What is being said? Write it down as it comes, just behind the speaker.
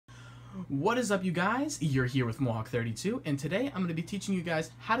What is up, you guys? You're here with Mohawk32, and today I'm going to be teaching you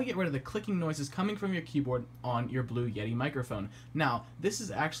guys how to get rid of the clicking noises coming from your keyboard on your Blue Yeti microphone. Now, this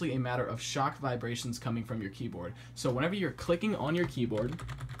is actually a matter of shock vibrations coming from your keyboard. So whenever you're clicking on your keyboard,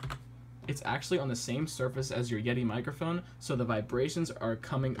 it's actually on the same surface as your Yeti microphone, so the vibrations are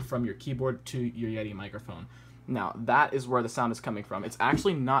coming from your keyboard to your Yeti microphone. Now, that is where the sound is coming from. It's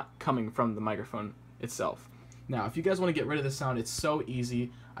actually not coming from the microphone itself. Now, if you guys want to get rid of this sound, it's so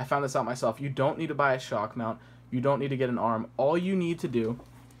easy. I found this out myself. You don't need to buy a shock mount. You don't need to get an arm. All you need to do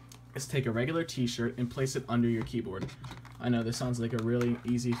is take a regular t-shirt and place it under your keyboard. I know this sounds like a really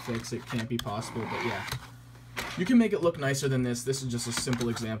easy fix. It can't be possible, but yeah. You can make it look nicer than this. This is just a simple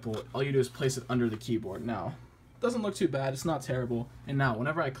example. All you do is place it under the keyboard. Now, it doesn't look too bad. It's not terrible. And now,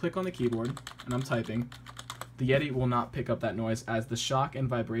 whenever I click on the keyboard and I'm typing, the Yeti will not pick up that noise as the shock and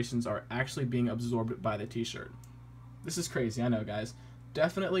vibrations are actually being absorbed by the t-shirt. This is crazy, I know, guys.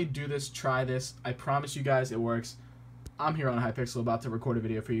 Definitely do this, try this. I promise you guys it works. I'm here on Hypixel about to record a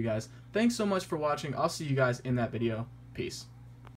video for you guys. Thanks so much for watching. I'll see you guys in that video. Peace.